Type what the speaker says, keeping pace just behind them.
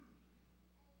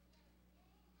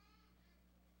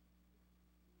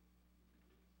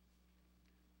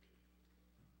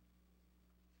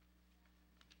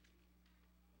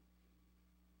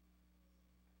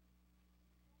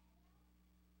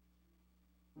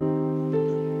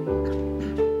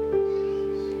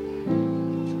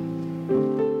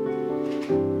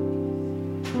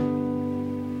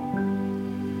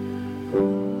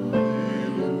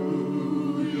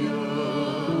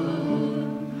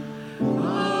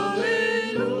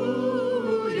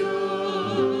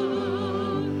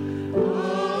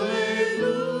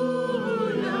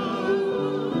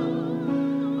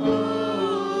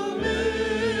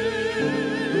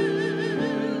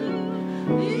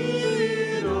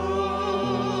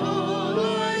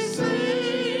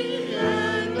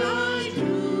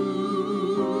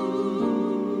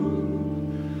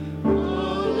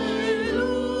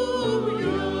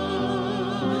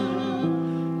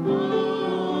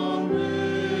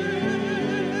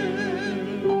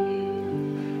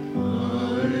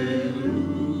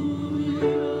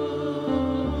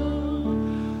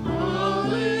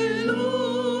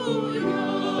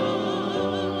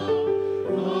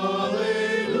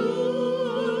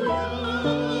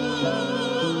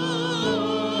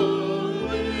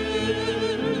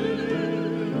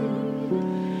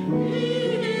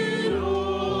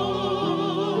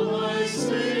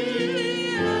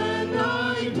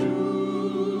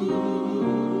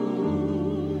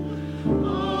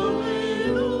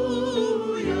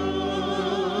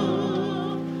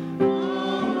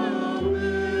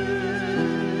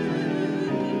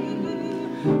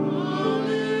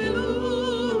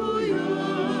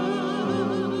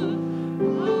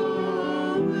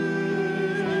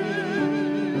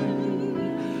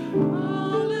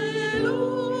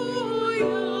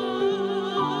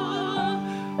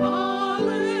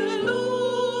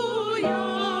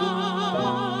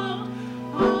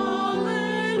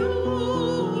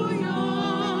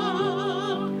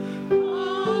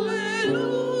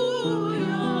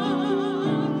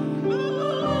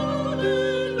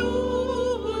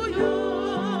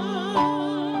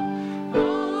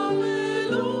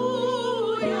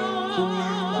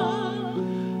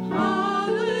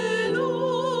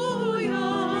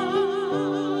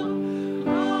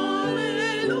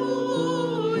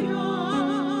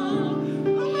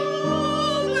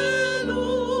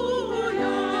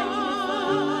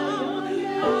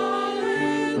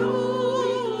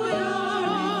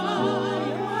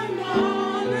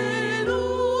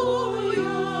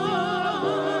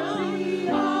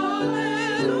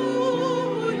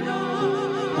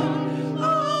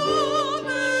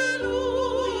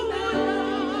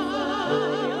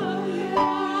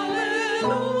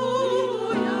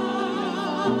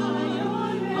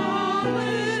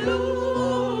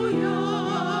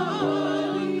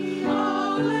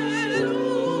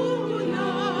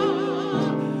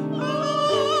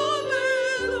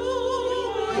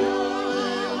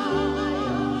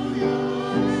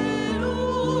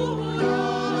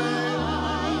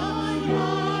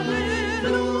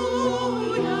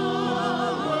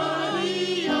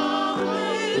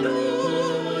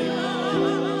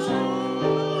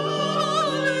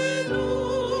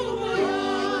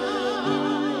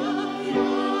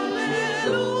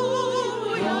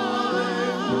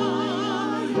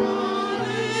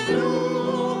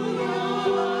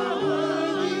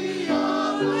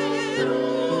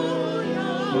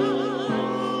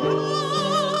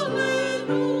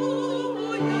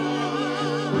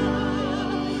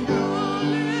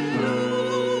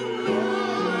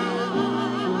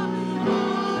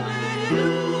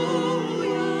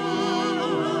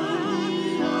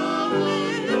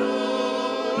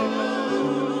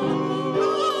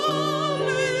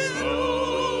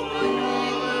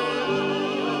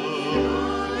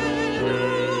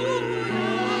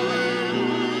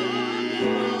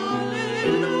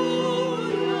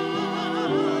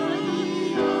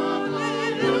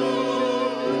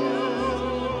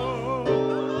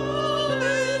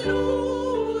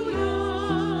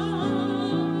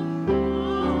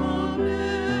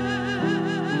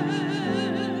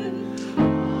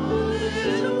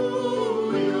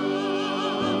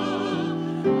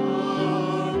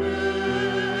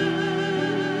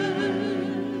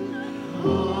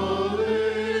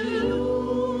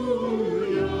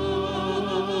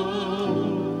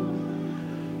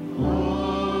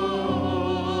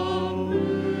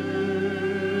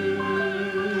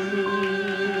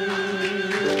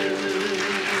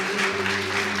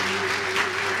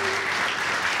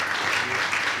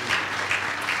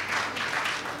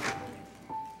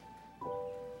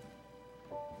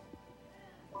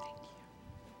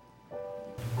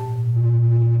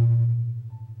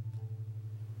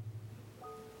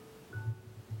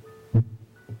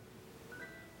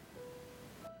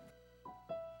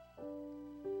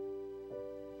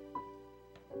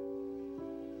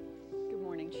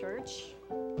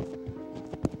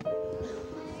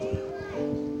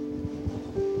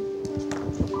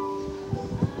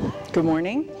Good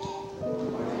morning.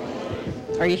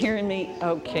 Are you hearing me?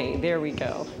 Okay, there we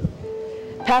go.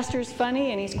 Pastor's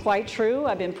funny and he's quite true.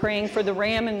 I've been praying for the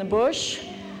ram in the bush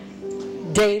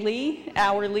daily,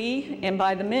 hourly, and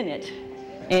by the minute.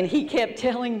 And he kept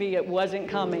telling me it wasn't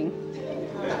coming.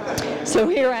 So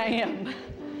here I am.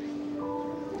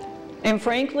 And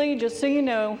frankly, just so you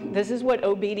know, this is what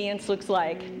obedience looks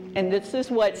like. And this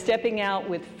is what stepping out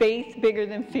with faith bigger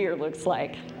than fear looks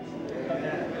like.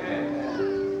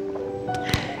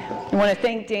 I want to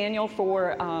thank Daniel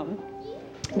for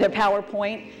the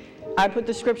PowerPoint. I put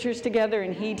the scriptures together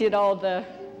and he did all the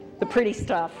pretty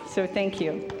stuff, so thank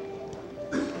you.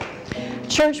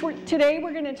 Church, today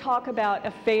we're going to talk about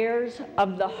affairs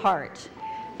of the heart.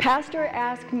 Pastor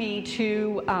asked me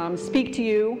to speak to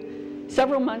you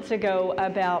several months ago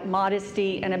about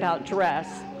modesty and about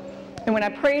dress. And when I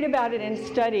prayed about it and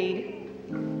studied,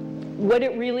 what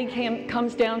it really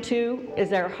comes down to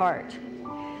is our heart.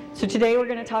 So today we're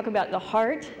going to talk about the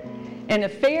heart. And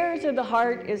affairs of the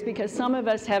heart is because some of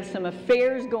us have some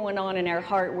affairs going on in our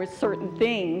heart with certain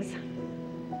things.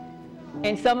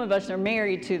 And some of us are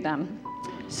married to them.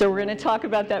 So we're going to talk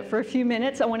about that for a few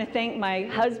minutes. I want to thank my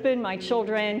husband, my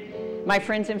children, my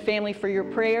friends and family for your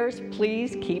prayers.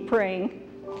 Please keep praying.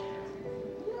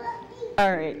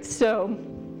 All right, so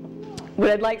what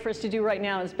I'd like for us to do right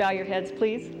now is bow your heads,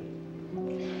 please.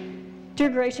 Dear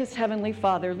gracious Heavenly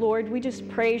Father, Lord, we just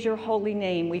praise your holy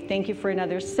name. We thank you for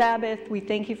another Sabbath. We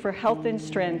thank you for health and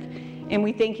strength. And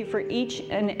we thank you for each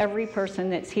and every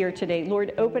person that's here today.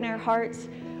 Lord, open our hearts,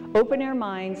 open our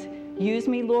minds. Use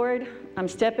me, Lord. I'm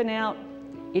stepping out.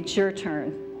 It's your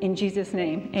turn. In Jesus'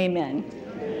 name, amen.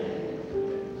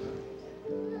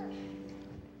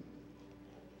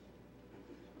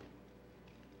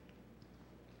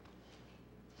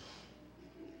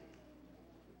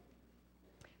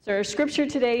 So our scripture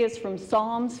today is from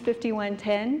Psalms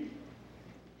 51:10.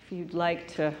 If you'd like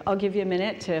to, I'll give you a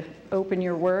minute to open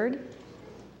your word.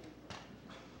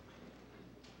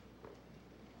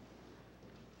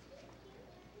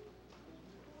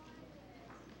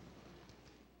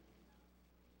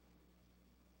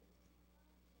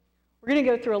 We're going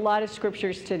to go through a lot of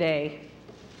scriptures today.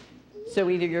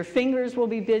 So either your fingers will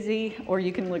be busy or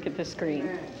you can look at the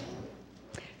screen.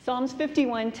 Psalms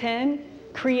 51:10.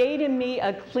 Create in me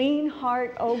a clean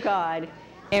heart, O God,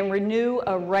 and renew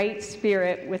a right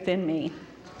spirit within me.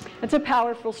 That's a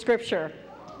powerful scripture.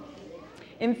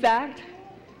 In fact,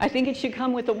 I think it should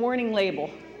come with a warning label.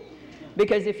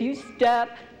 Because if you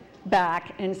step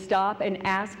back and stop and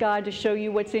ask God to show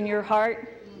you what's in your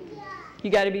heart,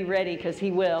 you got to be ready because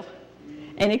he will.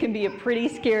 And it can be a pretty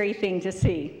scary thing to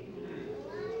see.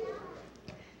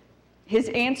 His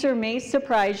answer may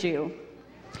surprise you.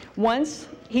 Once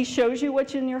he shows you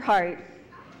what's in your heart,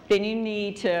 then you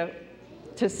need to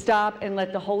stop and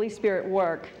let the Holy Spirit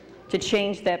work to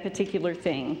change that particular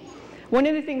thing. One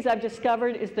of the things I've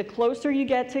discovered is the closer you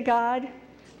get to God,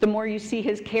 the more you see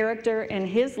his character and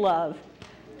his love,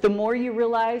 the more you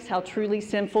realize how truly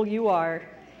sinful you are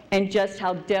and just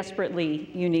how desperately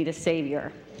you need a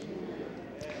Savior.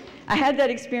 I had that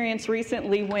experience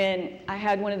recently when I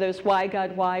had one of those why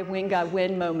God why, when God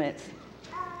when moments.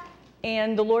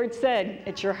 And the Lord said,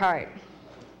 it's your heart.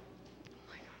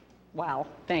 Wow,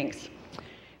 thanks.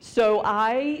 So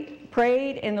I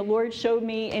prayed and the Lord showed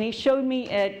me, and he showed me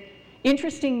at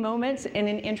interesting moments and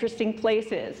in interesting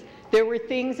places. There were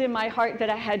things in my heart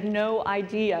that I had no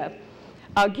idea.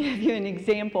 I'll give you an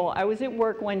example. I was at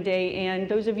work one day, and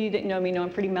those of you that know me know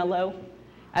I'm pretty mellow.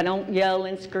 I don't yell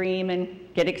and scream and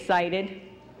get excited,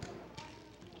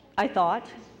 I thought.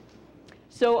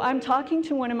 So I'm talking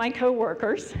to one of my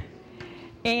coworkers,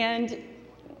 and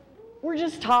we're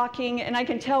just talking, and I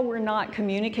can tell we're not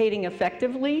communicating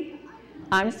effectively.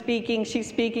 I'm speaking, she's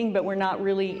speaking, but we're not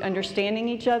really understanding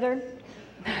each other.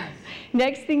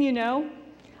 Next thing you know,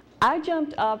 I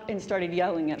jumped up and started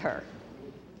yelling at her.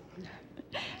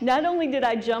 Not only did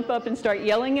I jump up and start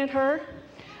yelling at her,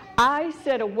 I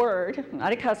said a word,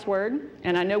 not a cuss word,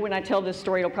 and I know when I tell this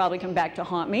story it'll probably come back to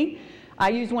haunt me. I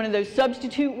used one of those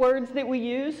substitute words that we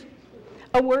use.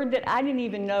 A word that I didn't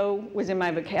even know was in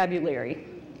my vocabulary.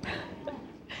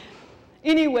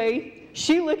 Anyway,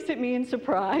 she looks at me in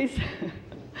surprise,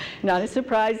 not as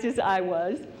surprised as I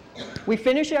was. We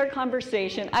finished our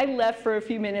conversation. I left for a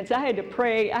few minutes. I had to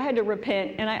pray, I had to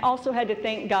repent, and I also had to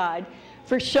thank God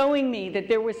for showing me that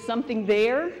there was something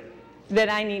there that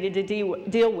I needed to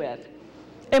deal with.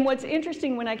 And what's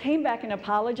interesting, when I came back and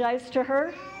apologized to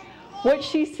her, what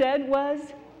she said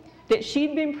was, that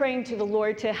she'd been praying to the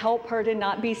Lord to help her to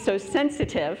not be so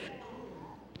sensitive.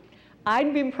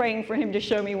 I'd been praying for him to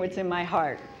show me what's in my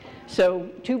heart. So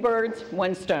 2 birds,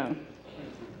 1 stone.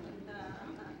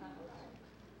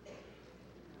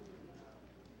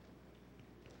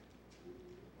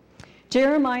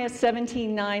 Jeremiah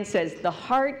 17:9 says, "The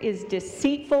heart is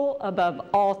deceitful above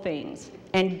all things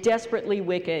and desperately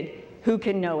wicked. Who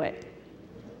can know it?"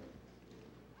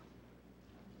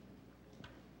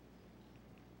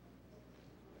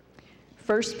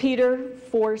 First Peter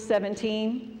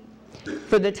 4:17,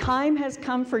 "For the time has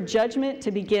come for judgment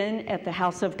to begin at the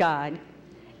house of God.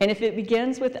 And if it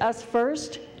begins with us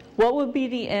first, what will be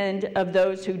the end of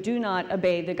those who do not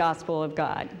obey the gospel of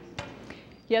God?"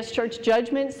 Yes, church,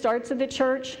 judgment starts at the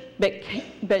church,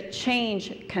 but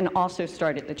change can also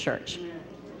start at the church.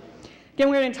 Again,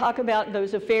 we're going to talk about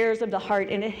those affairs of the heart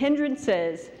and the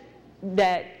hindrances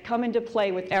that come into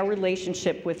play with our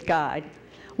relationship with God.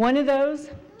 One of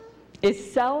those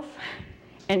is self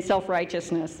and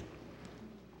self-righteousness.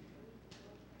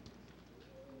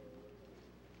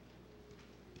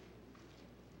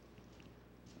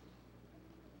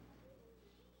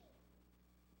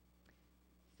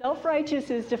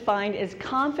 Self-righteous is defined as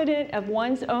confident of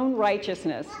one's own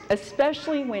righteousness,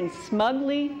 especially when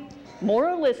smugly,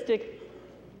 moralistic,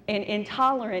 and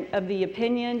intolerant of the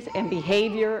opinions and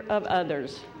behavior of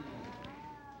others.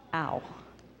 Ow.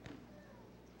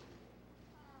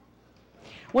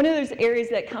 One of those areas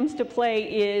that comes to play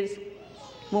is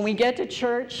when we get to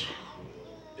church,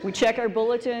 we check our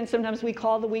bulletin, sometimes we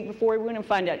call the week before, we want to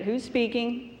find out who's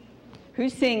speaking,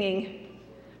 who's singing,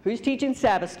 who's teaching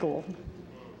Sabbath school.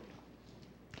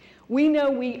 We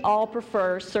know we all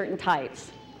prefer certain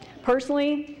types.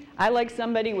 Personally, I like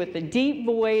somebody with a deep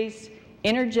voice,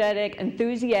 energetic,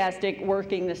 enthusiastic,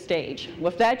 working the stage.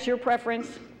 Well, if that's your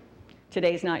preference,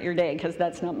 today's not your day, because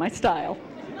that's not my style.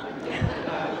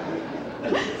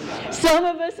 Some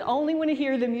of us only want to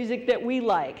hear the music that we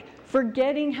like,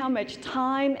 forgetting how much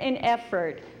time and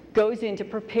effort goes into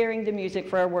preparing the music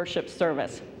for our worship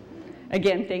service.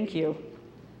 Again, thank you.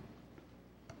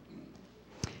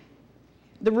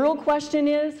 The real question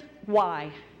is,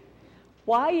 why?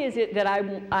 Why is it that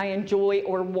I enjoy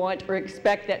or want or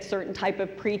expect that certain type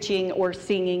of preaching or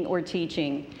singing or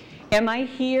teaching? Am I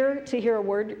here to hear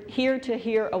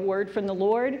a word from the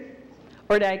Lord?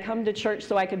 Or did I come to church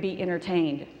so I could be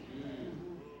entertained?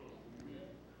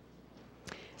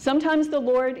 Sometimes the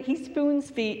Lord, He spoon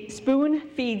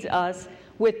feeds us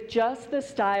with just the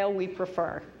style we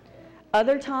prefer.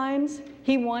 Other times,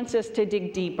 He wants us to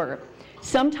dig deeper.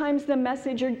 Sometimes the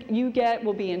message you get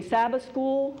will be in Sabbath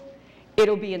school,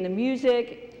 it'll be in the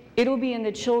music, it'll be in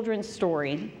the children's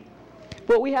story.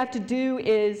 What we have to do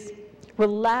is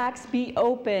relax, be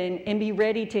open, and be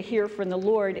ready to hear from the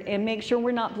Lord, and make sure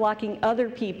we're not blocking other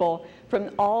people from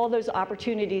all those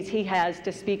opportunities He has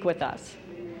to speak with us.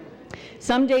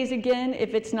 Some days, again,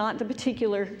 if it's not the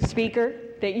particular speaker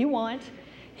that you want,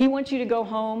 He wants you to go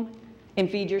home and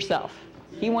feed yourself.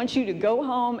 He wants you to go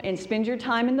home and spend your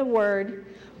time in the Word,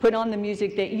 put on the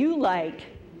music that you like,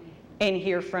 and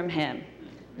hear from Him.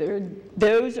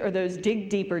 Those are those dig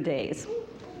deeper days.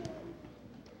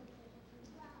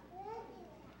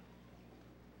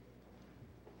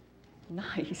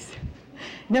 Nice.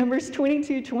 Numbers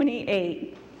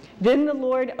 22:28. Then the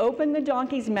Lord opened the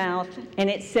donkey's mouth, and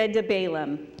it said to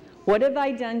Balaam, "What have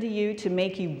I done to you to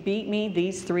make you beat me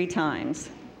these 3 times?"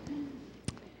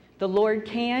 The Lord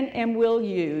can and will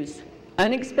use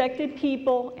unexpected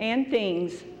people and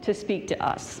things to speak to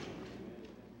us.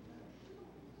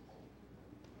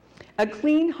 A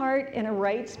clean heart and a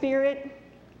right spirit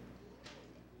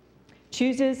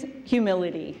chooses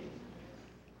humility,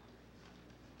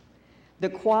 the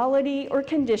quality or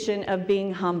condition of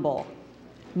being humble,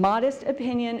 modest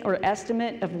opinion or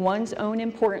estimate of one's own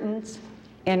importance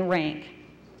and rank,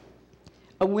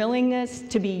 a willingness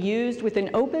to be used with an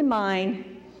open mind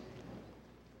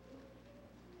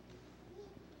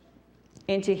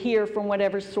and to hear from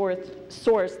whatever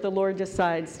source the Lord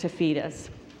decides to feed us.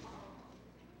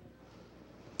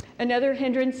 Another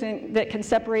hindrance that can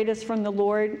separate us from the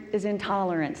Lord is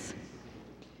intolerance.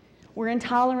 We're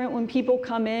intolerant when people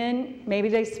come in, maybe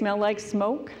they smell like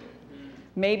smoke,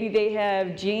 maybe they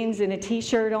have jeans and a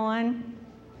t-shirt on,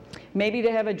 maybe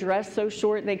they have a dress so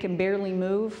short they can barely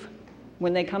move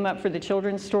when they come up for the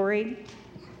children's story.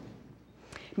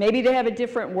 Maybe they have a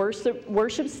different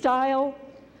worship style,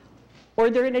 or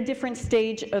they're in a different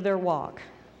stage of their walk.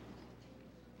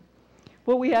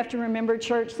 What we have to remember,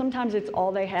 church, sometimes it's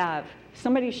all they have.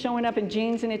 Somebody's showing up in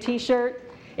jeans and a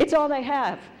t-shirt, it's all they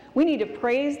have. We need to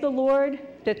praise the Lord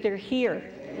that they're here.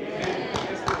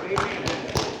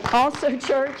 Also,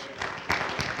 church,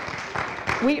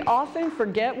 we often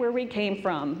forget where we came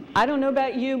from. I don't know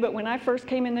about you, but when I first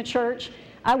came in the church,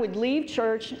 I would leave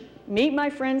church, meet my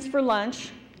friends for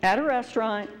lunch at a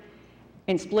restaurant,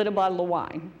 and split a bottle of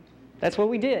wine. That's what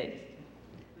we did.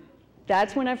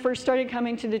 That's when I first started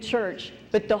coming to the church.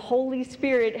 But the Holy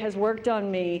Spirit has worked on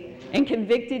me and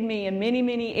convicted me in many,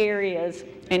 many areas,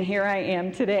 and here I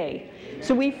am today.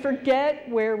 So we forget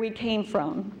where we came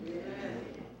from.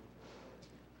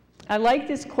 I like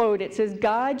this quote. It says,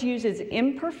 God uses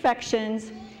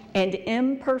imperfections and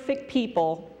imperfect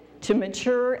people to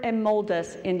mature and mold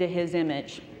us into his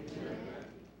image.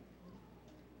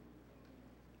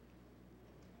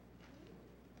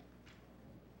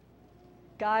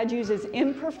 God uses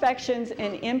imperfections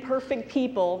and imperfect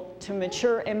people to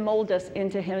mature and mold us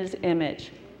into his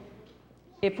image.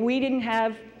 If we didn't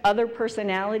have other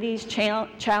personalities,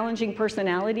 challenging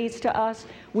personalities to us,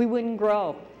 we wouldn't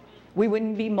grow. We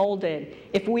wouldn't be molded.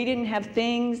 If we didn't have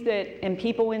things and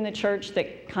people in the church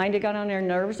that kind of got on our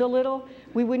nerves a little,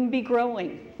 we wouldn't be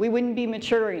growing. We wouldn't be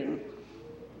maturing.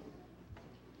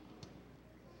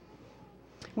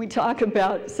 We talk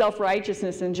about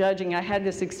self-righteousness and judging. I had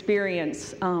this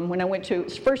experience when I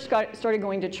started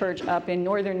going to church up in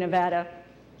northern Nevada.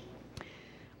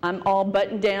 I'm all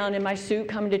buttoned down in my suit,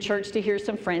 coming to church to hear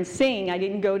some friends sing. I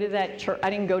didn't go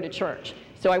to church.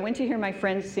 So I went to hear my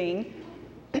friends sing.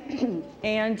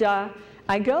 And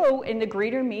I go, and the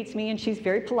greeter meets me, and she's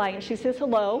very polite, and she says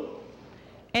hello.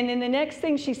 And then the next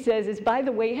thing she says is, by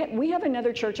the way, we have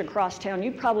another church across town.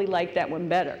 You'd probably like that one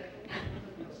better.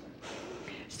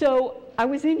 So I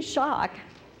was in shock.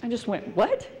 I just went,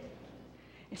 what?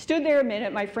 I stood there a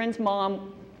minute. My friend's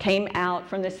mom came out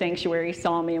from the sanctuary,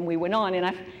 saw me, and we went on. And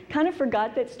I kind of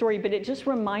forgot that story, but it just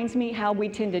reminds me how we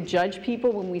tend to judge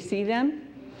people when we see them.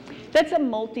 That's a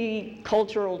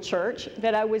multicultural church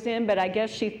that I was in, but I guess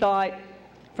she thought,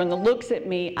 from the looks at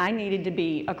me, I needed to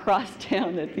be across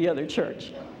town at the other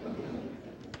church.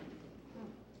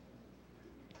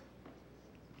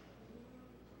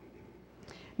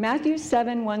 Matthew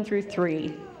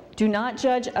 7:1-3. Do not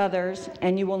judge others,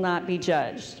 and you will not be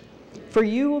judged. For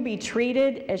you will be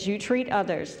treated as you treat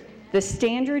others. The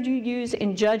standard you use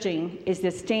in judging is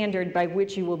the standard by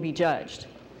which you will be judged.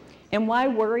 And why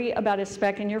worry about a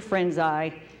speck in your friend's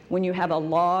eye when you have a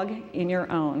log in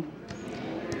your own?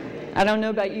 I don't know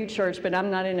about you, church, but I'm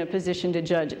not in a position to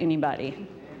judge anybody.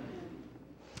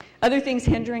 Other things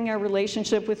hindering our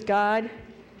relationship with God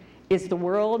is the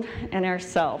world and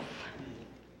ourself.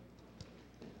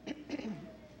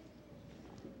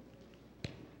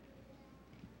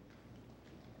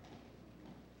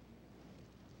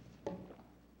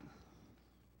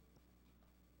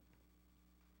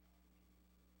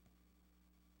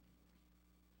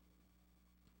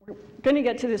 Going to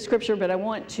get to the scripture, but I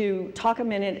want to talk a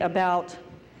minute about,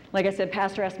 like I said,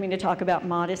 Pastor asked me to talk about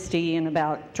modesty and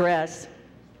about dress.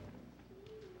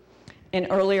 And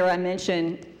earlier I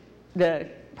mentioned the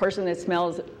person that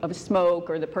smells of smoke,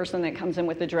 or the person that comes in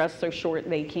with a dress so short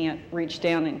they can't reach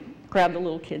down and grab the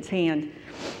little kid's hand.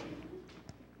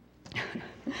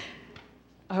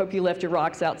 I hope you left your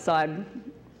rocks outside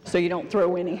so you don't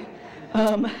throw any.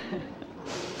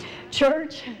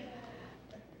 Church,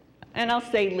 and I'll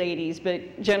say ladies,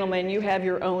 but gentlemen, you have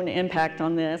your own impact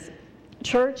on this.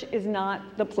 Church is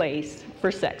not the place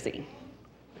for sexy.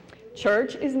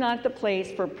 Church is not the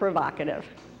place for provocative,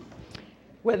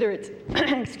 whether it's,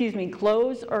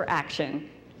 clothes or action.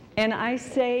 And I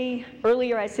say,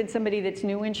 earlier I said somebody that's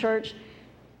new in church.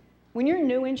 When you're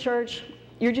new in church,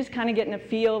 you're just kind of getting a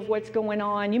feel of what's going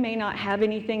on. You may not have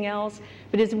anything else,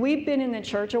 but as we've been in the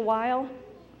church a while,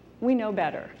 we know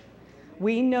better.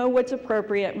 We know what's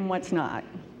appropriate and what's not.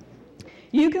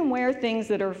 You can wear things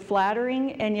that are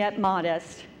flattering and yet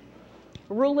modest.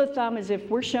 A rule of thumb is if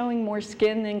we're showing more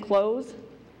skin than clothes,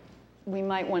 we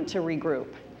might want to regroup.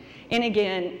 And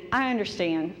again, I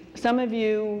understand. Some of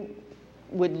you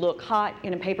would look hot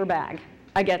in a paper bag.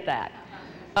 I get that.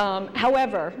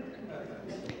 However,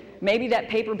 maybe that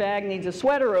paper bag needs a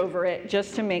sweater over it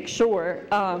just to make sure.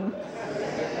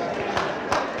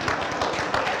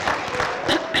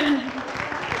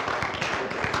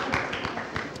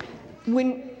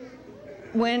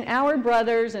 When our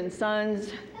brothers and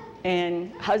sons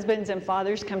and husbands and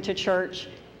fathers come to church,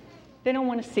 they don't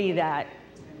want to see that.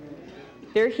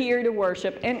 They're here to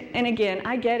worship. And again,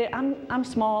 I get it. I'm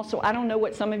small, so I don't know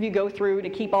what some of you go through to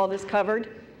keep all this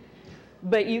covered,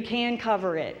 but you can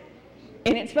cover it.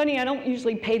 And it's funny, I don't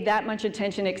usually pay that much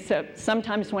attention, except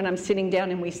sometimes when I'm sitting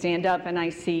down and we stand up and I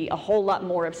see a whole lot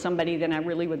more of somebody than I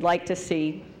really would like to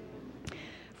see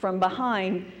from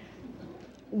behind.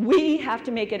 We have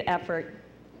to make an effort.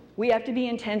 We have to be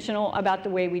intentional about the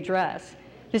way we dress.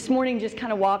 This morning, just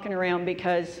kind of walking around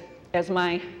because, as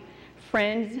my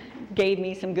friends gave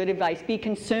me some good advice, be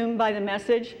consumed by the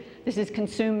message. This has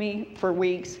consumed me for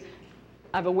weeks.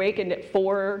 I've awakened at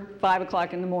 4 or 5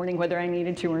 o'clock in the morning, whether I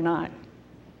needed to or not.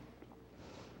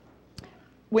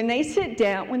 when they sit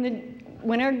down,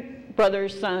 when our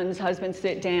brothers, sons, husbands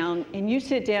sit down, and you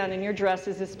sit down and your dress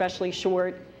is especially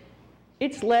short,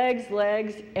 it's legs,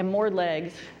 legs, and more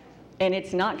legs. And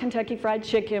it's not Kentucky Fried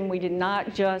Chicken. We did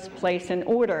not just place an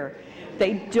order.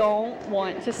 They don't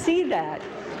want to see that.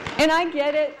 And I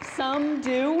get it, some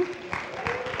do.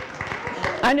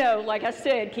 I know, like I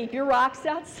said, keep your rocks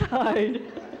outside.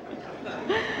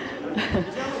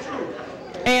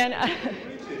 And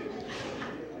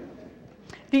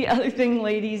the other thing,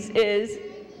 ladies, is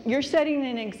you're setting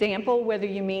an example whether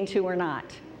you mean to or not.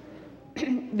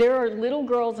 There are little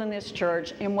girls in this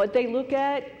church, and what they look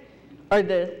at are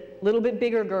the little bit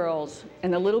bigger girls.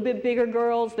 And the little bit bigger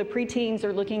girls, the preteens,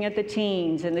 are looking at the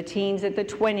teens, and the teens at the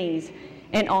 20s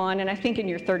and on. And I think in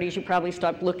your 30s you probably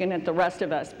stopped looking at the rest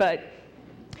of us. But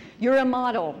you're a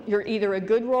model. You're either a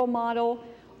good role model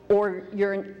or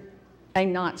you're a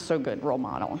not so good role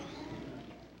model.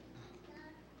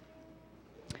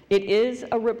 It is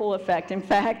a ripple effect. In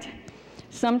fact,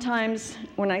 sometimes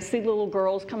when I see little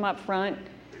girls come up front,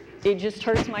 it just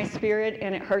hurts my spirit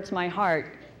and it hurts my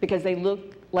heart because they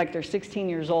look like they're 16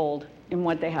 years old in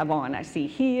what they have on. I see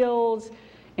heels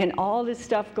and all this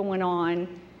stuff going on.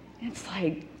 It's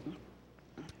like,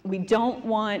 we don't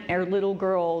want our little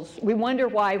girls, we wonder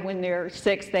why when they're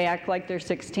 6 they act like they're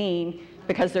 16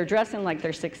 because they're dressing like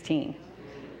they're 16.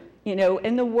 You know,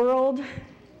 in the world,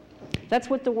 that's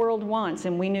what the world wants,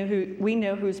 and we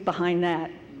know who's behind that.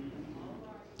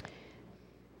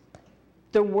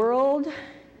 The world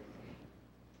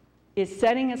is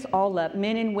setting us all up,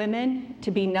 men and women,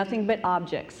 to be nothing but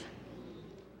objects.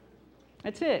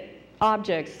 That's it,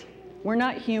 objects. We're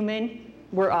not human,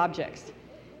 we're objects.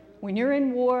 When you're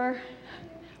in war,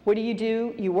 what do?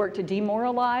 You work to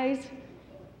demoralize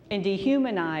and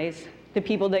dehumanize the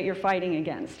people that you're fighting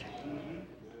against.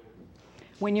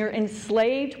 When you're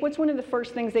enslaved, what's one of the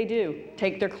first things they do?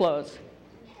 Take their clothes.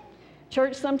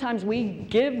 Church, sometimes we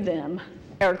give them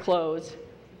our clothes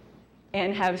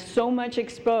and have so much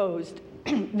exposed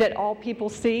that all people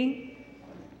see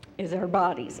is our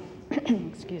bodies.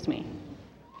 Excuse me.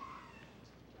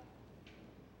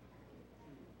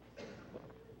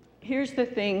 Here's the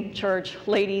thing, church,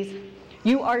 ladies,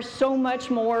 you are so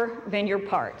much more than your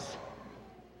parts.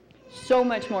 So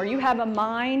much more. You have a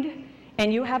mind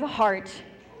and you have a heart,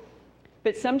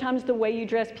 but sometimes the way you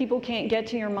dress, people can't get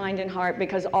to your mind and heart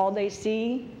because all they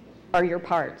see are your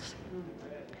parts.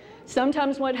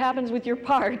 Sometimes what happens with your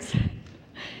parts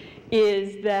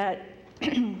is that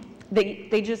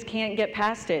they just can't get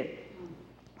past it.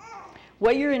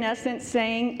 What you're in essence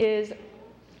saying is,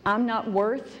 I'm not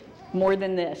worth more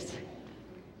than this.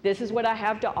 This is what I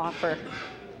have to offer.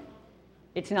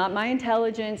 It's not my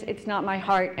intelligence, it's not my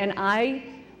heart, and I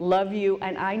love you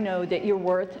and I know that you're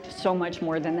worth so much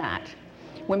more than that.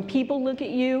 When people look at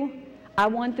you, I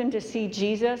want them to see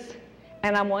Jesus,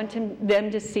 and I want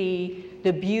them to see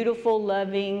the beautiful,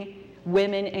 loving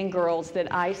women and girls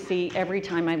that I see every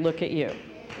time I look at you.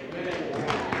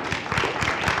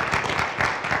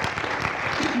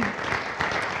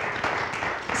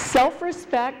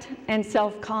 Self-respect and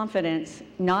self-confidence,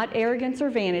 not arrogance or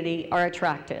vanity, are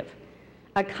attractive.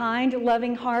 A kind,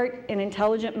 loving heart and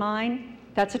intelligent mind,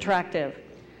 that's attractive.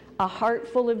 A heart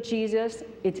full of Jesus,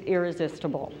 it's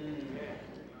irresistible.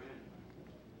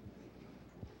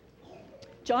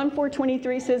 John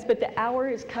 4:23 says, "But the hour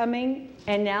is coming,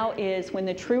 and now is, when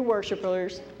the true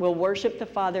worshipers will worship the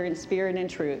Father in spirit and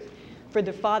truth. For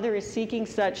the Father is seeking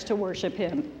such to worship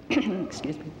him."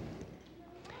 Excuse me.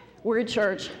 We're a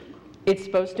church. It's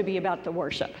supposed to be about the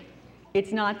worship.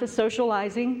 It's not the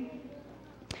socializing.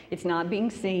 It's not being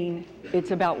seen.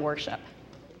 It's about worship.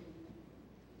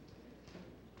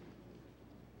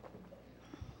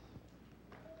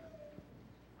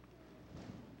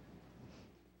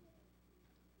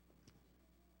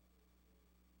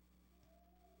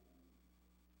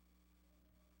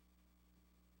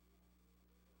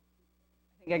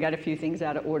 I think I got a few things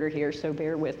out of order here, so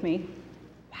bear with me.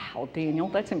 Wow, Daniel,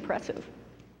 that's impressive.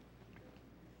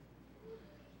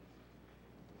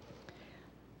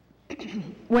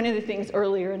 One of the things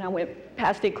earlier, and I went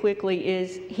past it quickly,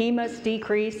 is he must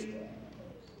decrease,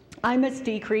 I must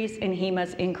decrease, and he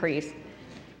must increase.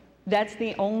 That's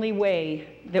the only way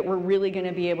that we're really going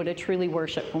to be able to truly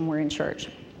worship when we're in church.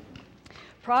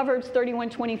 Proverbs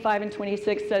 31:25 and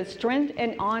 26 says, "Strength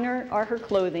and honor are her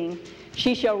clothing.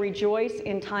 She shall rejoice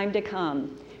in time to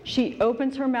come. She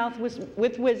opens her mouth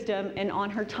with wisdom, and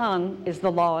on her tongue is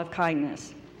the law of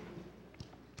kindness."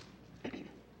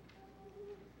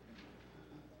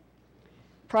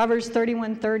 Proverbs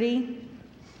 31:30,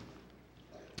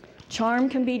 "Charm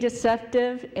can be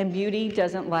deceptive and beauty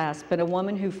doesn't last, but a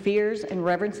woman who fears and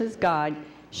reverences God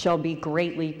shall be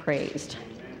greatly praised.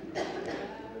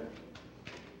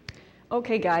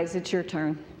 Okay, guys, it's your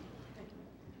turn.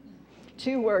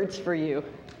 2 words for you.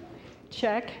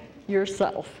 Check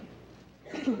yourself.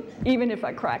 Even if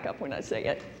I crack up when I say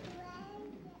it.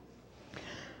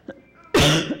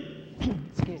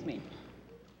 Excuse me.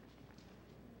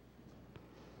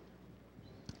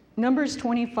 Numbers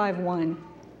 25:1.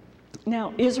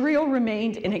 Now Israel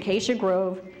remained in Acacia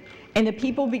Grove, and the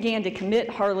people began to commit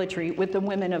harlotry with the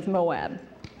women of Moab.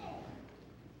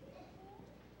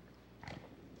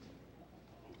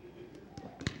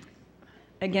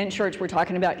 Again, church, we're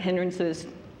talking about hindrances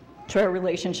to our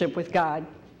relationship with God.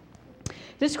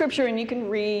 This scripture, and you can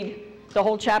read the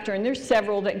whole chapter, and there's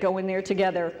several that go in there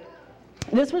together.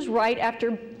 This was right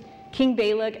after King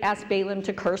Balak asked Balaam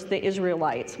to curse the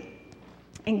Israelites,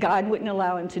 and God wouldn't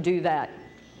allow him to do that.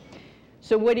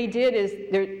 So what he did is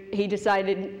he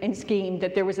decided and schemed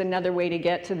that there was another way to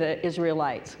get to the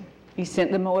Israelites. He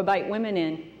sent the Moabite women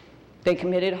in. They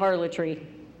committed harlotry.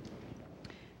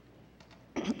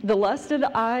 The lust of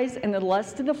the eyes and the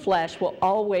lust of the flesh will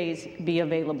always be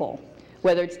available,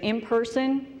 whether it's in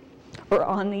person or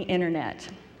on the internet.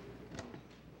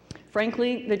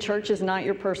 Frankly, the church is not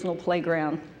your personal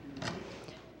playground.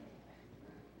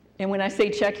 And when I say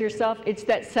check yourself, it's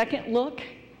that second look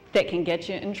that can get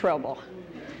you in trouble.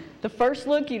 The first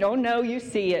look, you don't know, you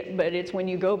see it, but it's when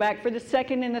you go back for the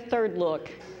second and the third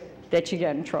look that you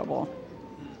get in trouble.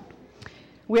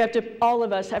 All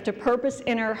of us have to purpose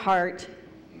in our heart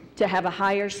to have a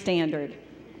higher standard.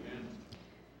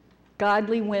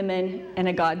 Godly women and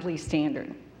a godly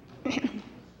standard.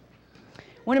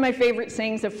 One of my favorite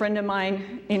sayings a friend of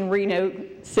mine in Reno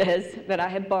says that I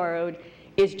have borrowed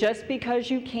is, just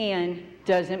because you can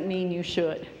doesn't mean you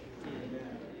should.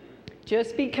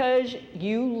 Just because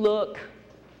you look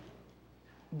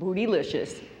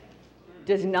bootylicious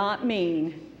does not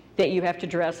mean that you have to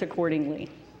dress accordingly.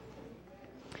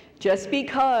 Just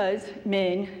because,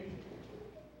 men,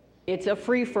 it's a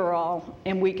free-for-all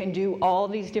and we can do all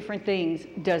these different things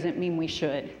doesn't mean we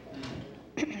should.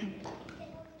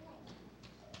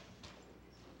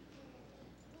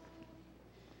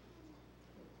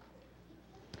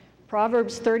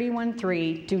 Proverbs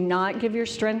 31:3, do not give your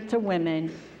strength to women,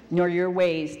 nor your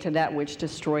ways to that which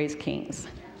destroys kings.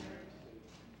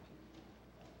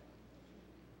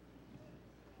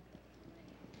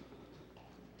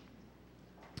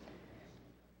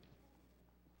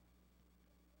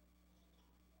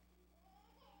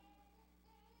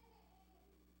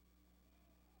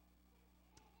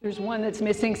 There's one that's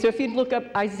missing, so if you'd look up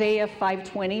Isaiah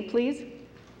 5:20, please.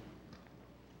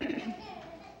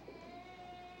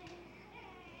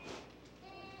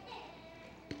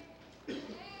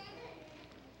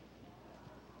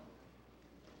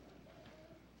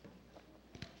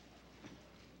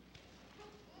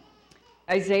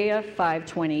 Isaiah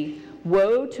 5:20,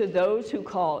 woe to those who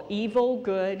call evil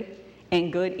good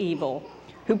and good evil,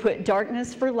 who put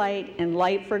darkness for light and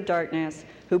light for darkness,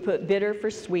 who put bitter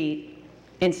for sweet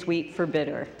and sweet for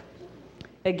bitter.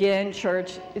 Again,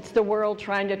 church, it's the world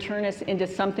trying to turn us into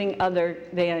something other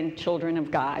than children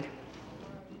of God.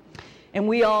 And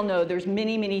we all know there's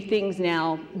many, many things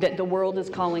now that the world is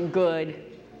calling good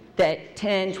that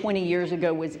 10, 20 years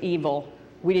ago was evil.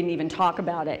 We didn't even talk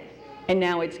about it, and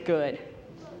now it's good.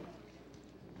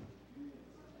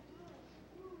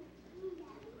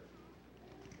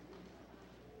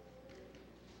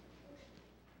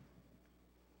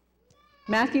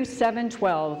 Matthew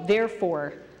 7:12,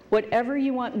 therefore, whatever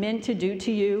you want men to do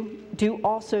to you, do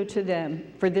also to them,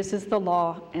 for this is the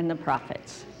law and the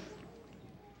prophets.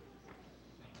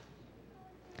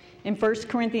 In 1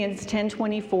 Corinthians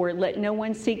 10:24, let no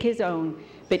one seek his own,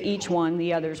 but each one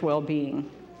the other's well-being.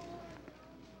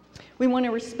 We want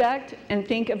to respect and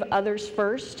think of others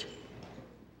first.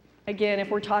 Again,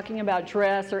 if we're talking about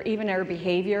dress or even our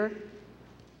behavior,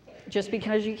 just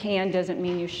because you can doesn't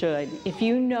mean you should. If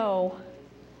you know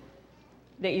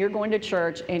that you're going to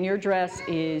church and your dress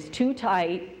is too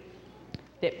tight,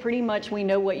 that pretty much we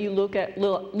know what you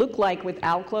look like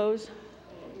without clothes,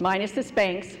 minus the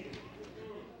Spanx,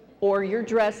 or your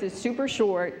dress is super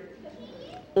short,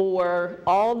 or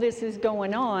all this is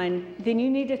going on, then you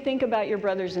need to think about your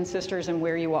brothers and sisters and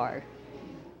where you are.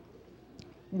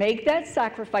 Make that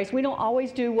sacrifice. We don't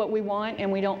always do what we want,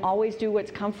 and we don't always do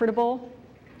what's comfortable,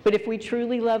 but if we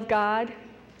truly love God,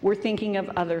 we're thinking of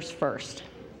others first.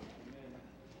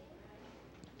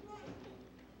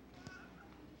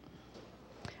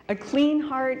 A clean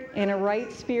heart and a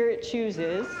right spirit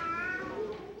chooses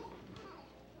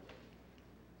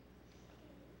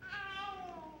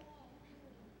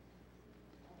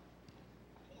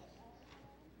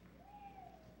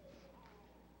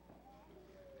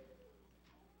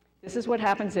This is what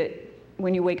happens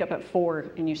when you wake up at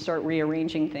 4 and you start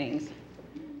rearranging things.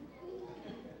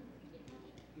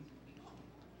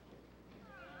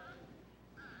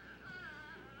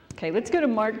 Okay, let's go to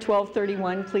Mark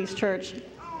 12:31, please, church.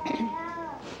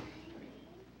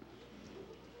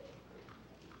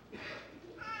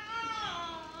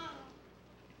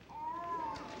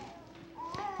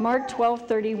 Mark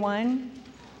 12:31.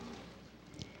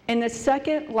 And the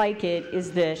second like it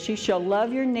is this: you shall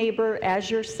love your neighbor as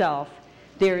yourself.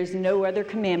 There is no other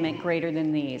commandment greater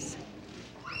than these.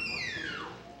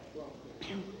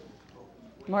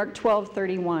 Mark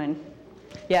 12:31.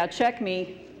 Yeah, check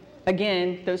me.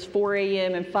 Again, those 4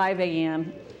 a.m. and 5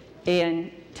 a.m.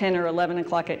 and 10 or 11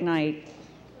 o'clock at night.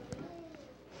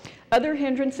 Other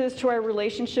hindrances to our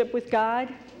relationship with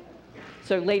God.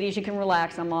 So ladies, you can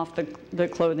relax. I'm off the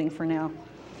clothing for now.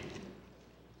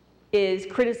 Is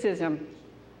criticism.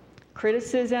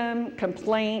 Criticism,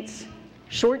 complaints,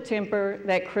 short temper,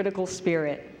 that critical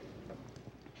spirit.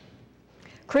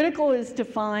 Critical is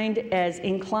defined as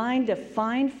inclined to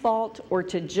find fault or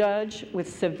to judge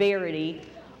with severity,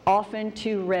 often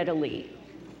too readily.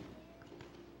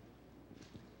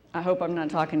 I hope I'm not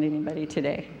talking to anybody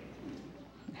today.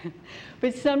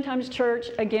 But sometimes, church,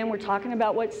 again, we're talking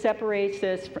about what separates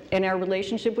us in our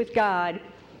relationship with God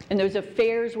and those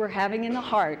affairs we're having in the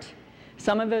heart.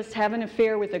 Some of us have an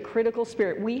affair with a critical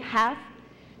spirit. We have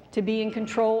to be in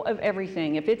control of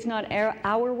everything. If it's not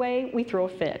our way, we throw a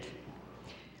fit.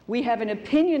 We have an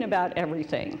opinion about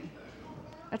everything.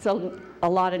 That's a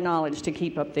lot of knowledge to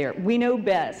keep up there. We know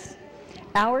best.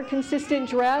 Our consistent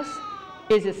dress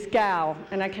is a scowl.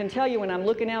 And I can tell you, when I'm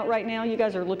looking out right now, you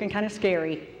guys are looking kind of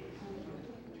scary.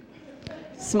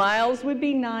 Smiles would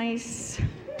be nice.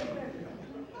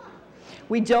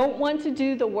 We don't want to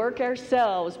do the work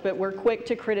ourselves, but we're quick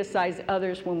to criticize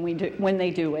others when they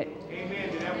do it.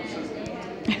 Amen to that one,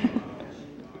 sister.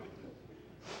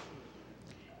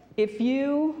 If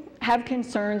you have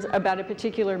concerns about a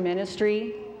particular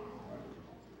ministry,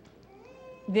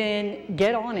 then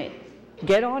get on it.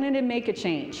 Get on it and make a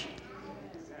change.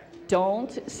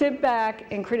 Don't sit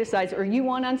back and criticize. Or you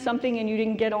want on something and you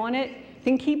didn't get on it,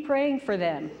 then keep praying for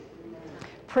them.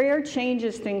 Prayer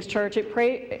changes things, church.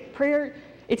 Prayer,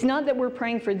 it's not that we're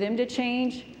praying for them to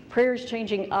change. Prayer is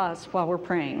changing us while we're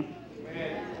praying.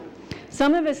 Amen.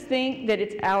 Some of us think that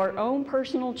it's our own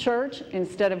personal church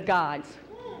instead of God's.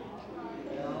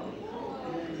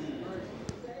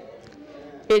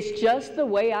 It's just the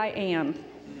way I am.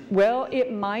 Well,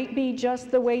 it might be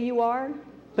just the way you are,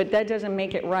 but that doesn't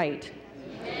make it right.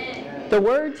 Amen. The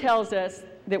Word tells us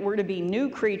that we're to be new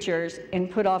creatures and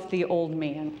put off the old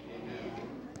man.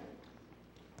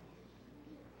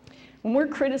 When we're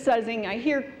criticizing, I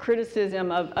hear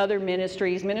criticism of other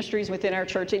ministries within our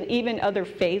church, and even other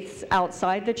faiths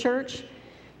outside the church.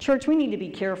 Church, we need to be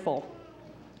careful.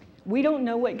 We don't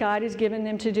know what God has given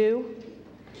them to do,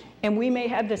 and we may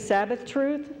have the Sabbath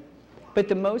truth, but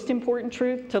the most important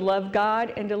truth, to love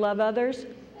God and to love others,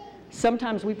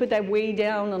 sometimes we put that way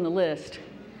down on the list.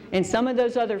 And some of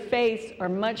those other faiths are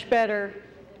much better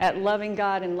at loving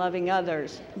God and loving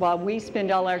others, while we spend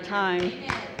all our time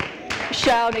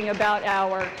shouting about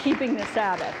our keeping the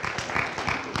Sabbath.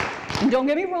 And don't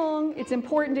get me wrong, it's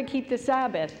important to keep the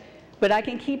Sabbath, but I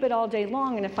can keep it all day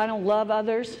long, and if I don't love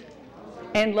others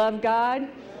and love God,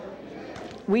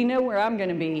 we know where I'm going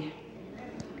to be,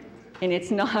 and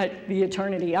it's not the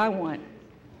eternity I want.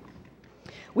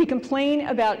 We complain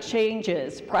about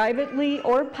changes, privately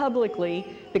or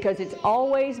publicly, because it's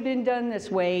always been done this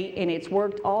way, and it's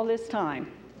worked all this time.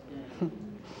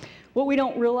 What we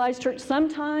don't realize, church,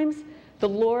 sometimes the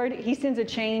Lord, He sends a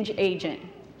change agent.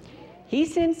 He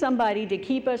sends somebody to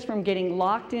keep us from getting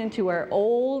locked into our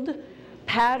old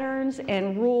patterns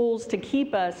and rules, to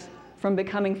keep us from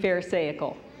becoming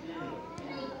Pharisaical.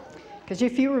 Because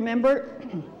if you remember,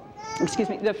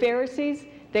 the Pharisees,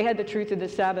 they had the truth of the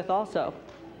Sabbath also.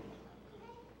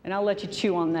 And I'll let you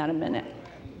chew on that a minute.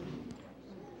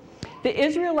 The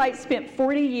Israelites spent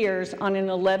 40 years on an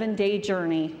 11-day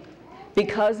journey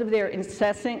because of their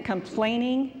incessant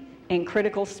complaining and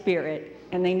critical spirit,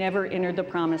 and they never entered the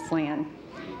promised land.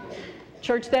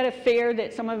 Church, that affair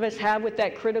that some of us have with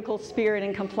that critical spirit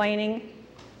and complaining,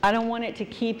 I don't want it to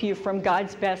keep you from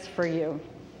God's best for you.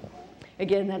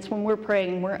 Again, that's when we're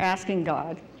praying, we're asking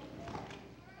God.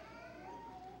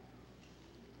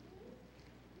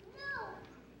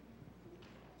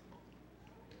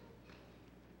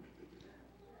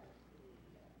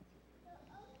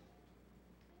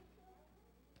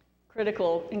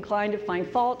 Critical, inclined to find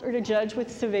fault or to judge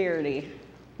with severity.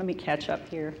 Let me catch up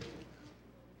here.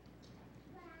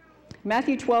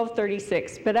 Matthew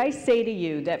 12:36, but I say to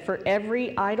you that for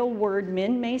every idle word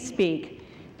men may speak,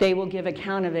 they will give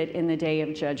account of it in the day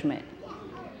of judgment.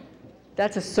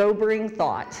 That's a sobering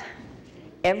thought.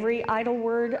 Every idle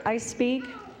word I speak,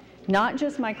 not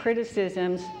just my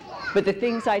criticisms, but the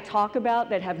things I talk about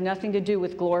that have nothing to do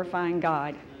with glorifying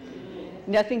God,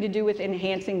 nothing to do with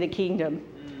enhancing the kingdom.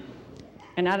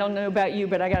 And I don't know about you,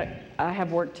 but I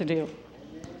have work to do.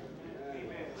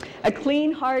 A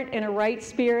clean heart and a right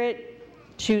spirit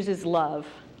chooses love.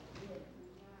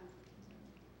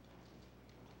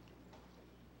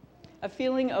 A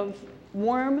feeling of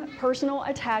warm personal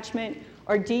attachment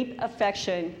or deep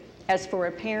affection as for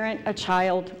a parent, a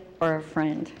child, or a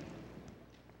friend.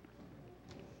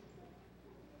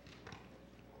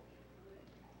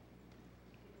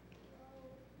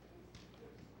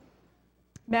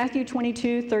 Matthew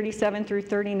 22:37 through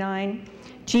 39,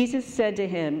 Jesus said to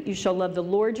him, "You shall love the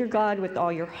Lord your God with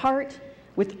all your heart,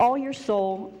 with all your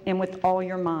soul, and with all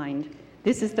your mind.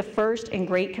 This is the first and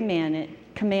great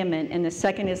commandment, and the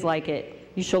second is like it.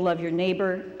 You shall love your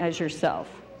neighbor as yourself."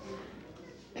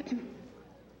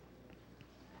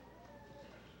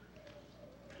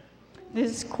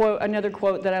 This is another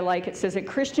quote that I like. It says, "A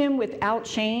Christian without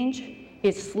change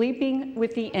is sleeping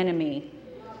with the enemy,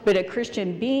 but a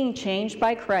Christian being changed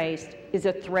by Christ is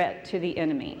a threat to the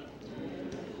enemy."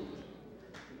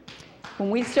 When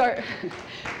we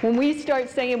start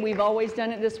saying we've always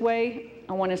done it this way,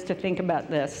 I want us to think about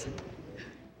this.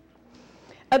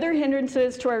 Other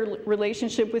hindrances to our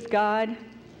relationship with God: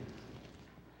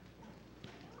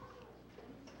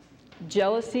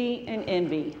 jealousy and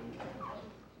envy.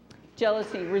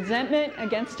 Jealousy, resentment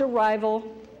against a rival,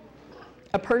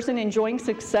 a person enjoying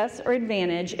success or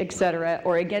advantage, etc.,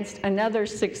 or against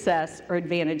another's success or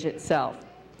advantage itself.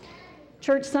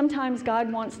 Church, sometimes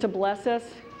God wants to bless us,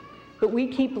 but we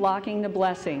keep blocking the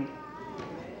blessing.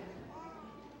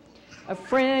 A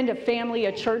friend, a family,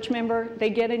 a church member, they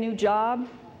get a new job.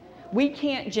 We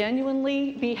can't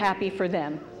genuinely be happy for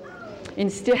them.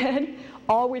 Instead,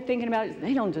 all we're thinking about is,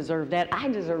 they don't deserve that. I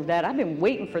deserve that. I've been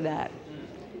waiting for that.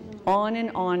 On and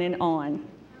on and on.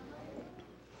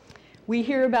 We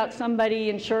hear about somebody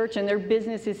in church and their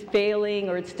business is failing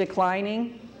or it's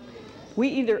declining. We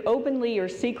either openly or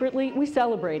secretly, we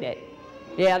celebrate it.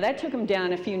 Yeah, that took them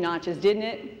down a few notches, didn't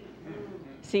it?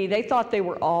 See, they thought they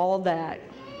were all that.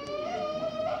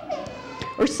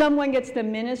 Or someone gets the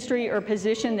ministry or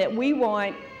position that we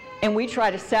want and we try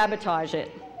to sabotage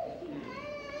it.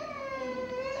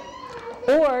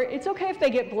 Or it's okay if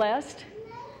they get blessed,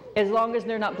 as long as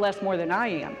they're not blessed more than I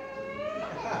am.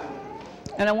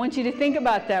 And I want you to think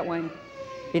about that one.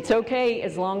 It's okay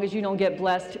as long as you don't get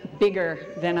blessed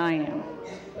bigger than I am.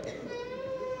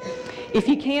 If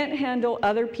you can't handle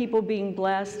other people being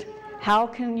blessed, how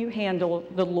can you handle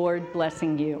the Lord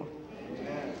blessing you?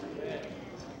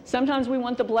 Sometimes we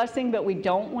want the blessing, but we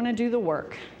don't want to do the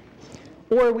work,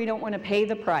 or we don't want to pay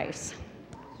the price.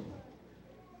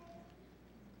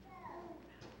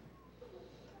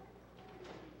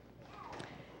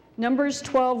 Numbers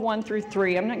 12:1 through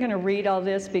 3. I'm not going to read all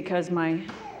this because my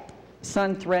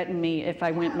son threatened me if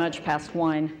I went much past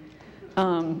 1.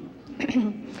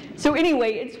 So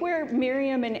anyway, it's where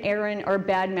Miriam and Aaron are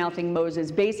bad-mouthing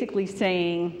Moses, basically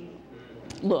saying,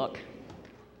 look,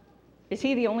 is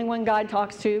he the only one God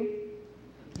talks to?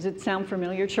 Does it sound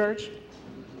familiar, church?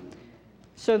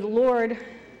 So the Lord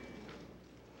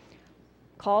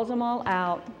calls them all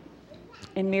out,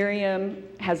 and Miriam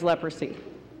has leprosy.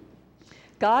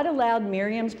 God allowed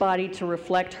Miriam's body to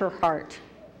reflect her heart.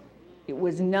 It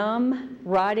was numb,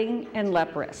 rotting, and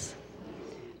leprous.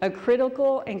 A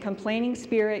critical and complaining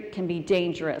spirit can be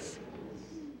dangerous.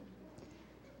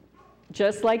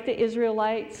 Just like the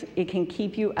Israelites, it can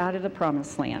keep you out of the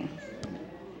promised land.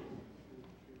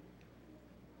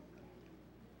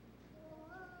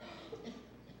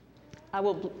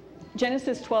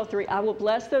 Genesis 12:3, I will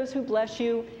bless those who bless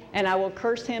you, and I will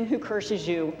curse him who curses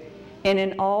you, and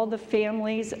in all the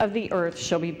families of the earth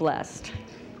shall be blessed.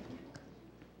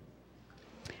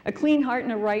 A clean heart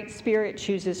and a right spirit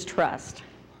chooses trust.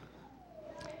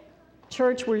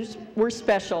 Church, we're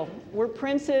special. We're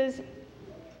princes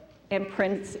and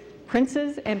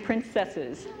princesses,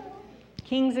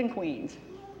 kings and queens.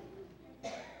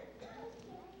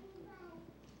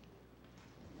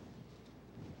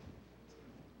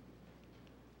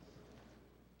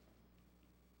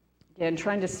 Again,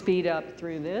 trying to speed up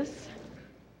through this.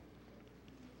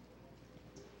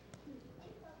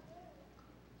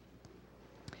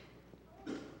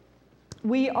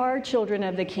 We are children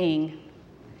of the King.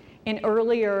 And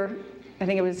earlier, I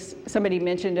think it was somebody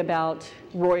mentioned about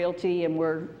royalty and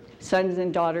we're sons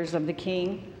and daughters of the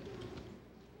King.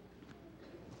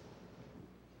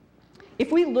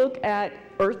 if we look at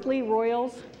earthly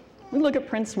royals, we look at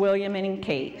Prince William and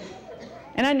Kate.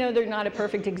 And I know they're not a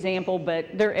perfect example, but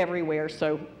they're everywhere,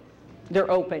 so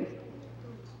they're open.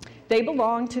 They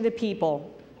belong to the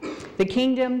people, the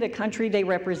kingdom, the country they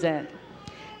represent.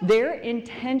 They're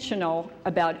intentional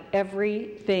about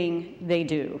everything they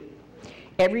do.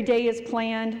 Every day is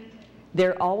planned,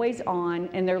 they're always on,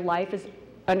 and their life is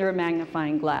under a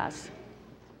magnifying glass.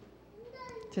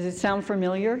 Does it sound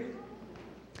familiar?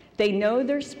 They know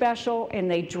they're special,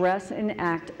 and they dress and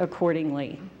act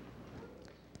accordingly.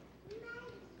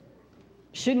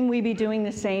 Shouldn't we be doing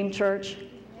the same, church?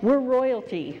 We're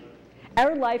royalty.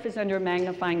 Our life is under a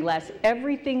magnifying glass.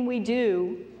 Everything we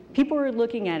do, people are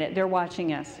looking at it. They're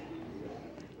watching us.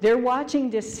 They're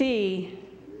watching to see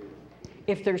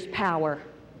if there's power.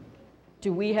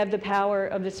 Do we have the power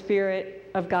of the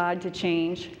Spirit of God to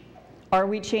change? Are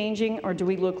we changing, or do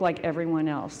we look like everyone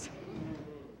else?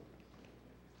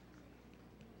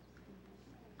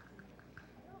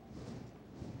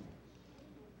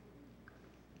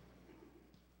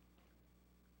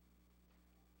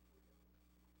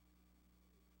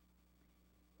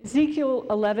 Ezekiel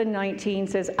 11:19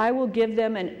 says, I will give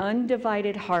them an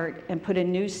undivided heart and put a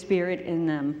new spirit in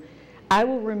them. I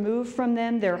will remove from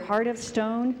them their heart of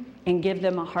stone and give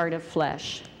them a heart of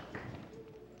flesh.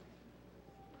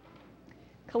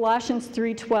 Colossians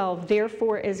 3:12,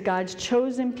 therefore, as God's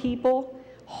chosen people,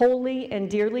 holy and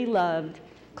dearly loved,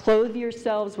 clothe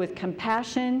yourselves with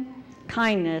compassion,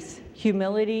 kindness,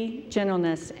 humility,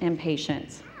 gentleness, and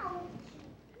patience.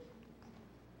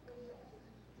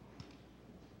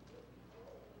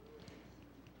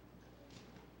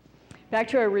 Back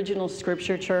to our original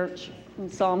scripture, church, in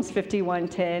Psalms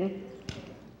 51:10.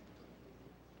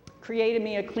 Create in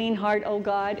me a clean heart, O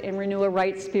God, and renew a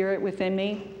right spirit within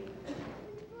me.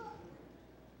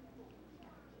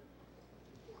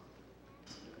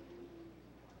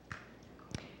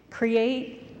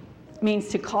 Create means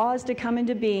to cause to come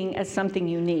into being as something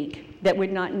unique that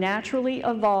would not naturally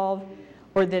evolve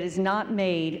or that is not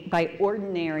made by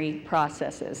ordinary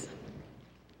processes.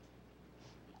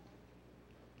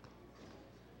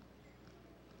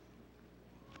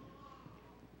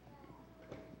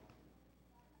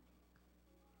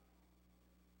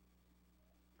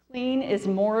 Clean is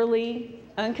morally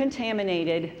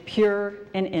uncontaminated, pure,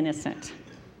 and innocent.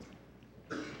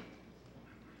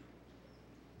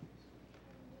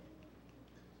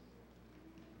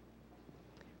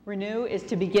 Renew is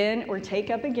to begin or take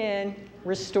up again,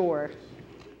 restore.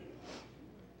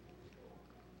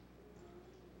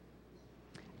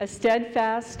 A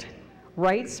steadfast,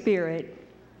 right spirit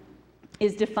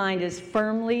is defined as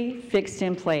firmly fixed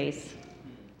in place.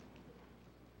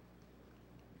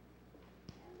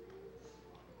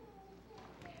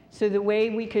 So the way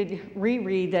we could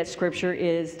reread that scripture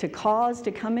is to cause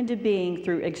to come into being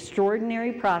through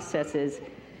extraordinary processes,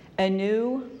 a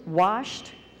new,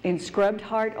 washed, and scrubbed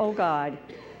heart, O God,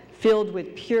 filled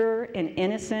with pure and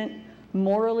innocent,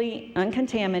 morally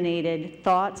uncontaminated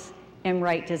thoughts and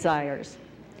right desires.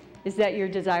 Is that your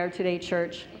desire today,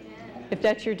 church? Amen. If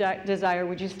that's your desire,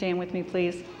 would you stand with me,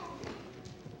 please?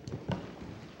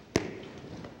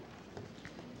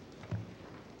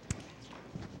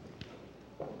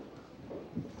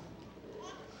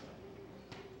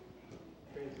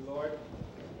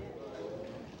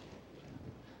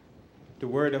 The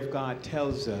Word of God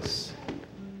tells us,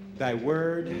 thy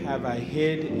word have I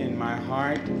hid in my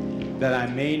heart, that I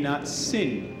may not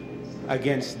sin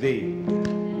against thee.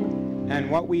 And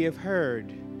what we have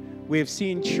heard, we have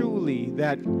seen truly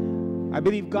that I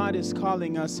believe God is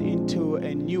calling us into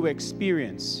a new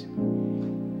experience.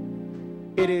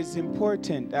 It is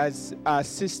important, as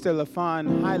Sister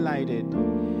LaFawn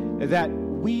highlighted, that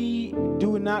we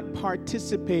do not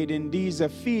participate in these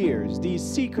affairs, these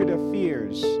secret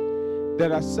affairs that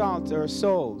assault our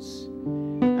souls.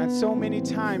 And so many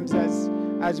times,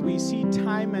 as we see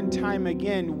time and time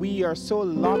again, we are so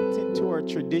locked into our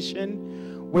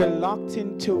tradition, we're locked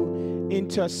into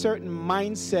a certain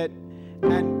mindset,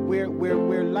 and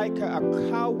we're like a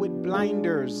cow with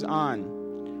blinders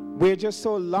on. We're just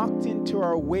so locked into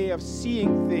our way of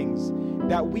seeing things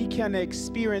that we can't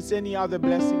experience any other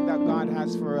blessing that God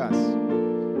has for us.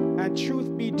 And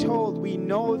truth be told, we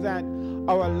know that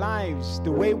our lives,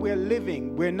 the way we're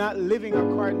living, we're not living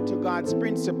according to God's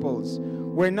principles.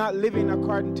 We're not living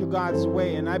according to God's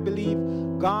way. And I believe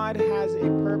God has a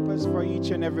purpose for each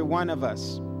and every one of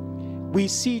us. We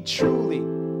see truly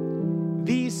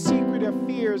these secret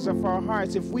affairs of our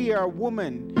hearts. If we are a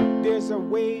woman, there's a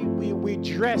way we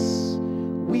dress.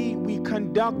 We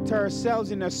conduct ourselves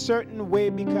in a certain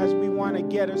way because we want to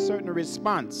get a certain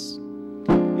response.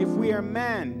 If we are a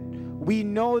man, We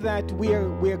know that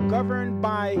we're governed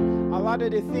by a lot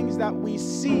of the things that we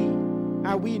see,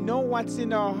 and we know what's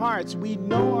in our hearts. We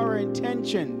know our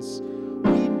intentions.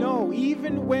 We know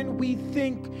even when we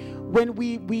think, when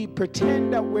we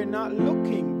pretend that we're not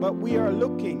looking, but we are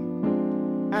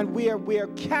looking, and we are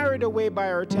carried away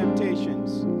by our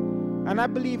temptations. And I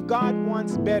believe God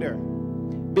wants better,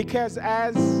 because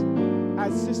as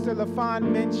Sister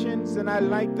LaFawn mentions, and I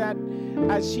like that,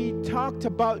 as she talked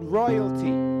about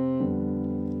royalty,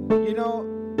 you know,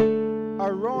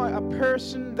 a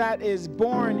person that is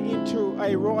born into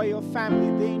a royal family,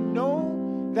 they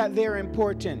know that they're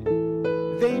important.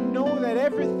 They know that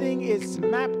everything is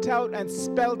mapped out and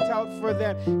spelled out for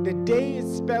them. The day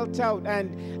is spelled out,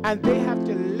 and they have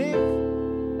to live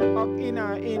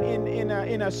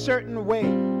in a certain way.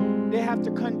 They have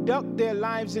to conduct their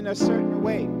lives in a certain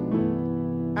way.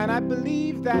 And I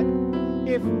believe that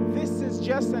if this is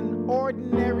just an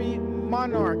ordinary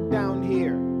monarch down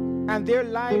here, and their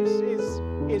lives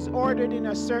is ordered in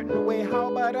a certain way,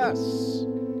 how about us?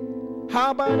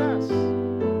 How about us?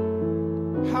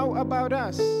 How about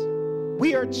us?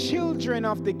 We are children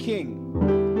of the King,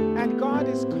 and God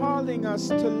is calling us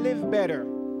to live better.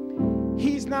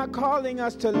 He's not calling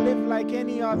us to live like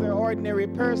any other ordinary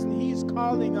person. He's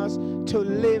calling us to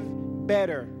live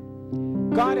better.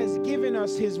 God has given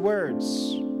us His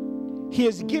words. He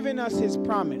has given us His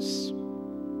promise.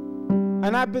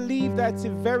 And I believe that's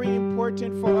very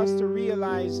important for us to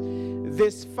realize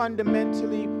this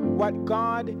fundamentally, what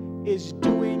God is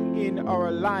doing in our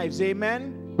lives.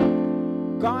 Amen?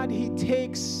 God, He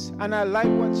takes, and I like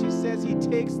what she says, He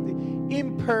takes the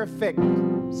imperfect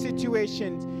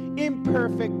situations,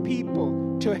 imperfect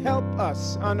people to help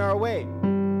us on our way.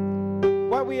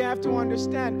 What we have to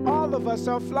understand, all of us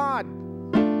are flawed.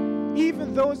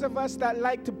 Even those of us that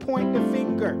like to point the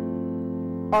finger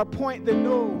or point the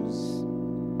nose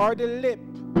or the lip,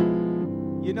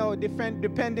 you know,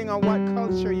 depending on what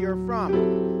culture you're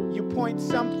from, you point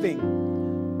something.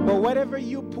 But whatever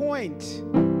you point,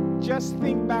 just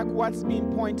think back what's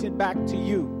being pointed back to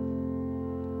you.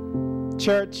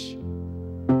 Church,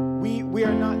 we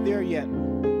are not there yet.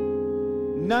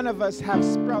 None of us have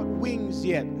sprout wings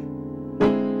yet.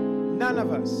 None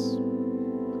of us.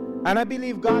 And I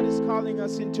believe God is calling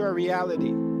us into a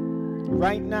reality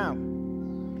right now.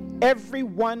 Every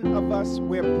one of us,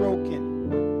 we're broken.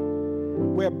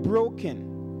 We're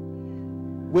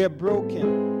broken. We're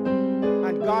broken.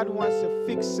 And God wants to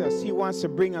fix us. He wants to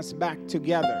bring us back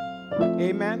together.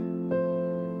 Amen?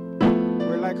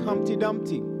 We're like Humpty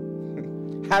Dumpty.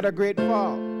 Had a great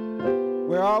fall.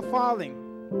 We're all falling.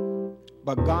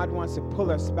 But God wants to pull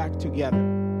us back together.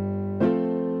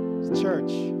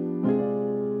 Church,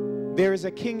 there is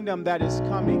a kingdom that is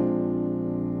coming.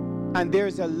 And there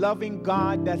is a loving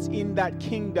God that's in that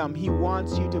kingdom. He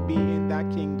wants you to be in that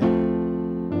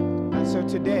kingdom. And so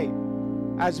today,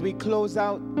 as we close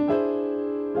out,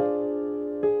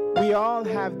 we all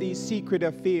have these secret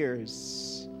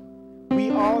affairs.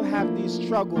 We all have these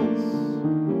struggles.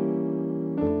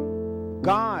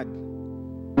 God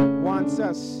wants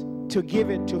us to give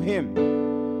it to Him.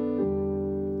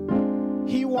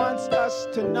 He wants us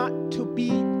to not to be,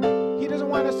 He doesn't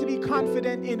want us to be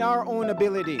confident in our own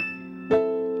ability.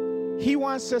 He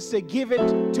wants us to give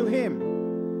it to Him.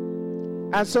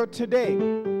 And so today,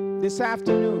 this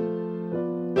afternoon,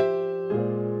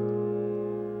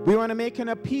 we want to make an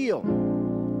appeal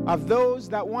of those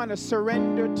that want to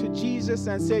surrender to Jesus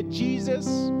and say,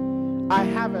 Jesus, I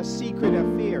have a secret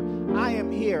affair. I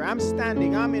am here. I'm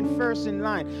standing. I'm in first in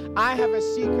line. I have a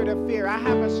secret affair. I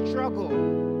have a struggle.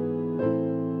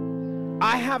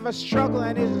 I have a struggle,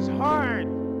 and it is hard.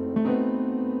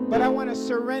 But I want to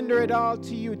surrender it all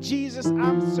to you. Jesus,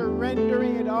 I'm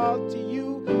surrendering it all to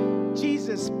you.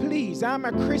 Jesus, please, I'm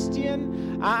a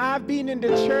Christian. I've been in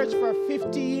the church for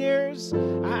 50 years.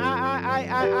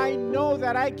 I know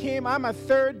that I'm a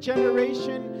third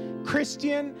generation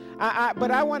Christian,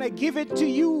 but I want to give it to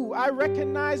you. I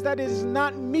recognize that it is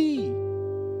not me,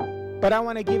 but I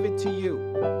want to give it to you.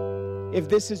 If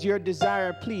this is your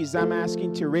desire, please, I'm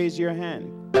asking to raise your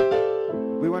hand.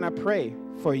 We want to pray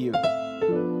for you.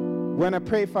 We want to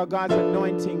pray for God's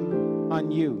anointing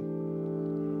on you.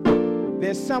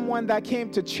 There's someone that came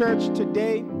to church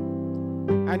today,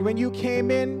 and when you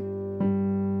came in,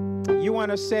 you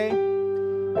want to say,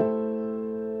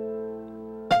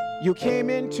 you came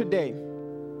in today.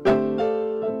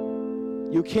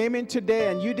 You came in today,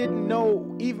 and you didn't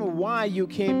know even why you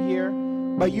came here,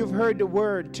 but you've heard the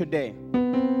word today.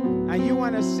 And you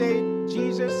want to say,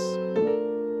 Jesus,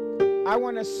 I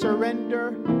want to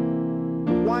surrender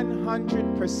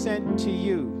 100% to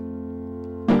you.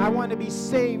 I want to be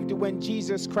saved when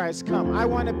Jesus Christ comes. I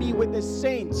want to be with the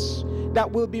saints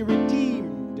that will be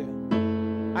redeemed.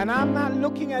 And I'm not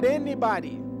looking at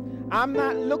anybody. I'm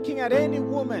not looking at any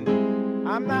woman.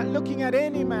 I'm not looking at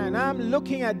any man. I'm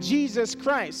looking at Jesus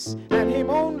Christ and Him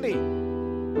only.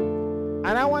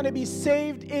 And I want to be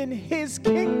saved in His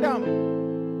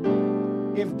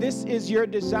kingdom. If this is your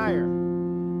desire,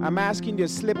 I'm asking you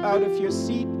to slip out of your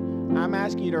seat. I'm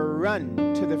asking you to run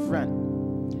to the front.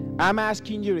 I'm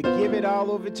asking you to give it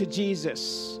all over to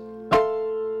Jesus.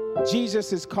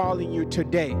 Jesus is calling you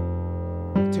today.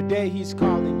 Today He's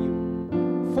calling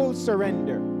you. Full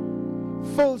surrender.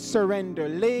 Full surrender.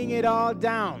 Laying it all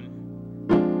down.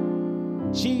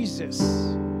 Jesus,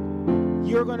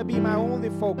 you're going to be my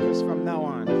only focus from now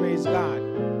on. Praise God.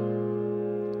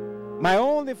 My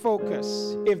only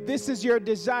focus. If this is your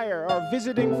desire, or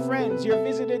visiting friends, you're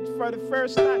visited for the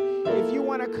first time, if you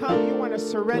want to come, you want to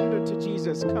surrender to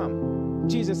Jesus, come.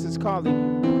 Jesus is calling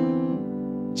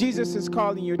you. Jesus is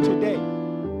calling you today.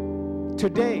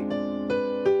 Today,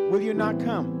 will you not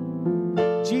come?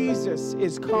 Jesus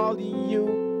is calling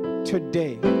you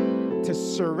today to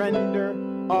surrender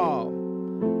all.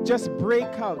 Just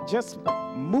break out. Just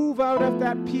move out of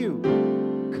that pew.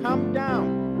 Come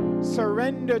down.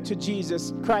 Surrender to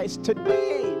Jesus Christ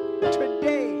today.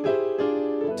 Today.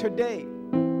 Today.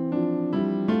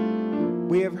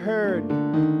 We have heard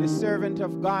the servant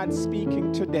of God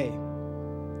speaking today.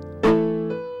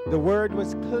 The word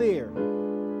was clear.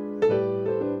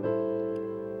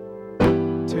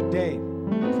 Today.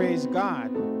 Praise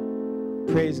God.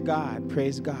 Praise God.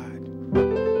 Praise God.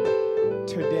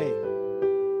 Today.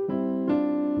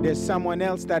 There's someone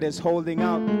else that is holding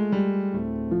out.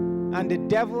 And the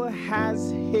devil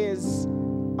has his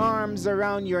arms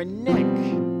around your neck.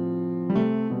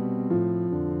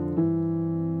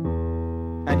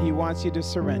 And he wants you to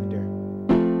surrender.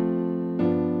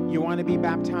 You want to be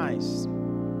baptized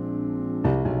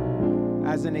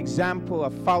as an example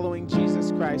of following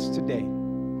Jesus Christ today.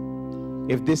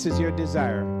 If this is your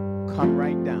desire, come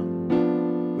right down.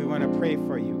 We want to pray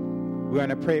for you. We want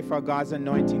to pray for God's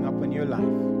anointing upon your life.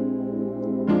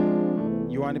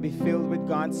 You want to be filled with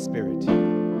God's Spirit.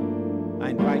 I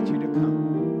invite you to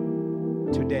come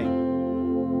today.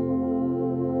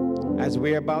 As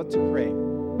we're about to pray,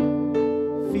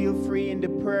 feel free in the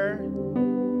prayer.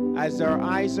 As our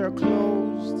eyes are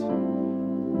closed,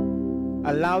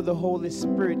 allow the Holy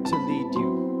Spirit to lead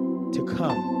you to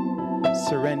come.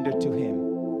 Surrender to Him.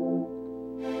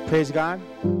 Praise God.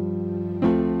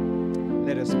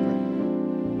 Let us pray.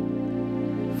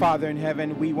 Father in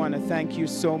heaven, we want to thank you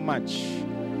so much.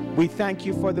 We thank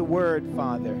you for the word,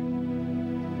 Father.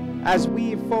 As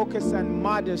we focus on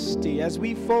modesty, as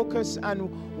we focus on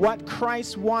what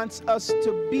Christ wants us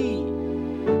to be,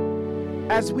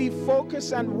 as we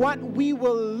focus on what we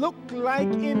will look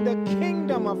like in the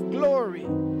kingdom of glory,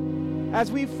 as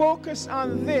we focus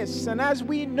on this, and as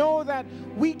we know that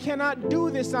we cannot do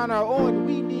this on our own,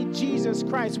 we need Jesus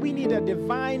Christ. We need a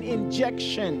divine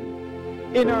injection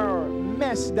in our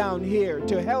mess down here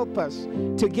to help us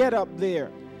to get up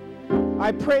there.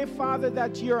 I pray, Father,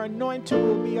 that your anointing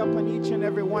will be upon each and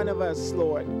every one of us,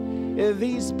 Lord.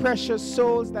 These precious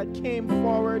souls that came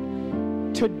forward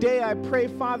today, I pray,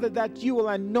 Father, that you will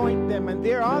anoint them. And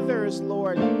there are others,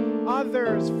 Lord,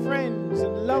 others, friends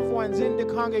and loved ones in the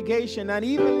congregation and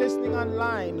even listening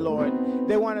online, Lord.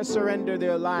 They want to surrender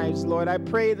their lives, Lord. I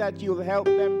pray that you'll help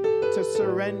them to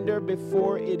surrender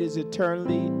before it is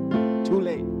eternally too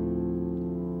late.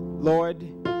 Lord,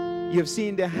 you've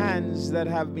seen the hands that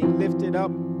have been lifted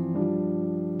up.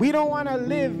 We don't want to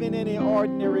live in any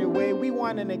ordinary way. We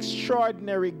want an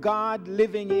extraordinary God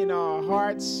living in our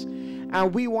hearts.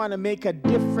 And we want to make a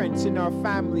difference in our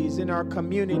families, in our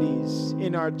communities,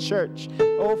 in our church.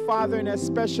 Oh, Father, in a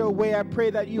special way, I pray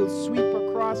that you'll sweep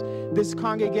across this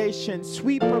congregation,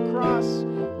 sweep across,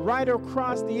 right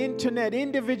across the internet,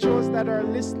 individuals that are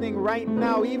listening right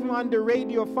now, even on the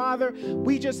radio. Father,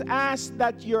 we just ask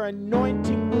that your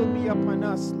anointing will be upon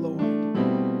us, Lord.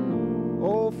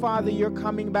 Oh, Father, you're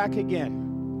coming back again.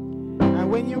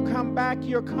 And when you come back,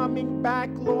 you're coming back,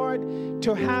 Lord,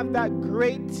 to have that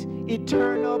great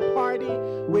eternal party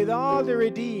with all the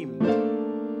redeemed.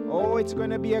 Oh, it's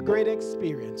going to be a great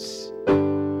experience.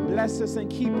 Bless us and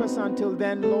keep us until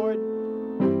then, Lord.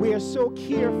 We are so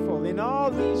careful in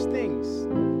all these things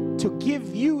to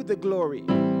give you the glory,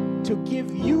 to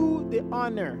give you the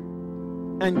honor,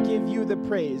 and give you the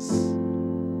praise.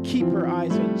 Keep our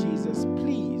eyes on Jesus.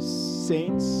 Please,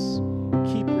 saints,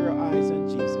 keep your eyes on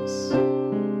Jesus.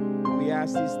 We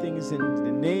ask these things in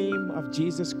the name of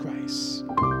Jesus Christ,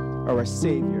 our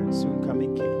Savior and soon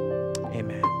coming King.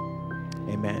 Amen.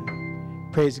 Amen.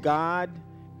 Praise God.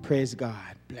 Praise God.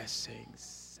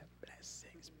 Blessings.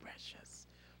 Blessings. Precious.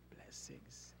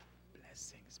 Blessings.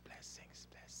 Blessings. Blessings.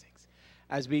 Blessings.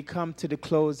 As we come to the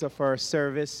close of our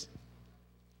service,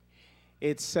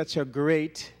 it's such a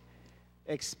great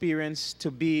experience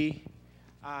to be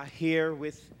here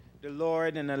with the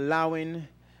Lord and allowing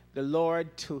the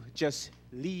Lord to just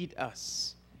lead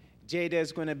us. Jada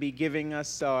is going to be giving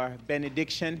us our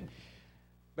benediction.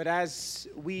 But as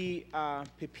we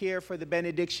prepare for the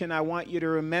benediction, I want you to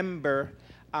remember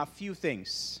a few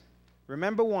things.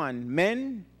 Remember one,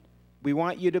 men, we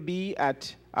want you to be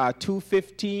at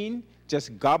 2:15.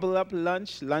 Just gobble up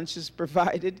lunch. Lunch is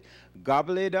provided.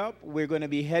 Gobble it up. We're going to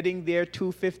be heading there,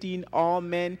 2:15, All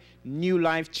Men, New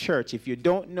Life Church. If you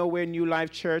don't know where New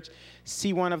Life Church,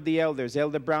 see one of the elders,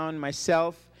 Elder Brown,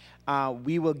 myself.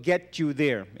 We will get you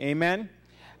there. Amen.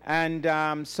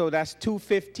 And so that's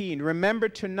 2:15. Remember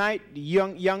tonight,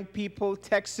 young people,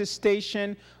 Texas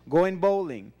Station, going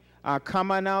bowling. Come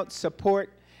on out,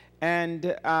 support,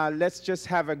 and let's just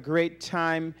have a great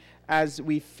time as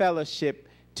we fellowship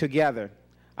together.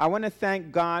 I want to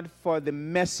thank God for the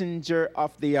messenger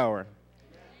of the hour.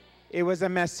 It was a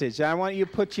message. I want you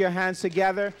to put your hands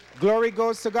together. Glory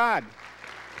goes to God.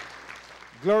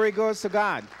 Glory goes to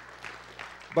God.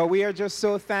 But we are just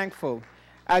so thankful.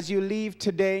 As you leave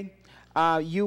today, you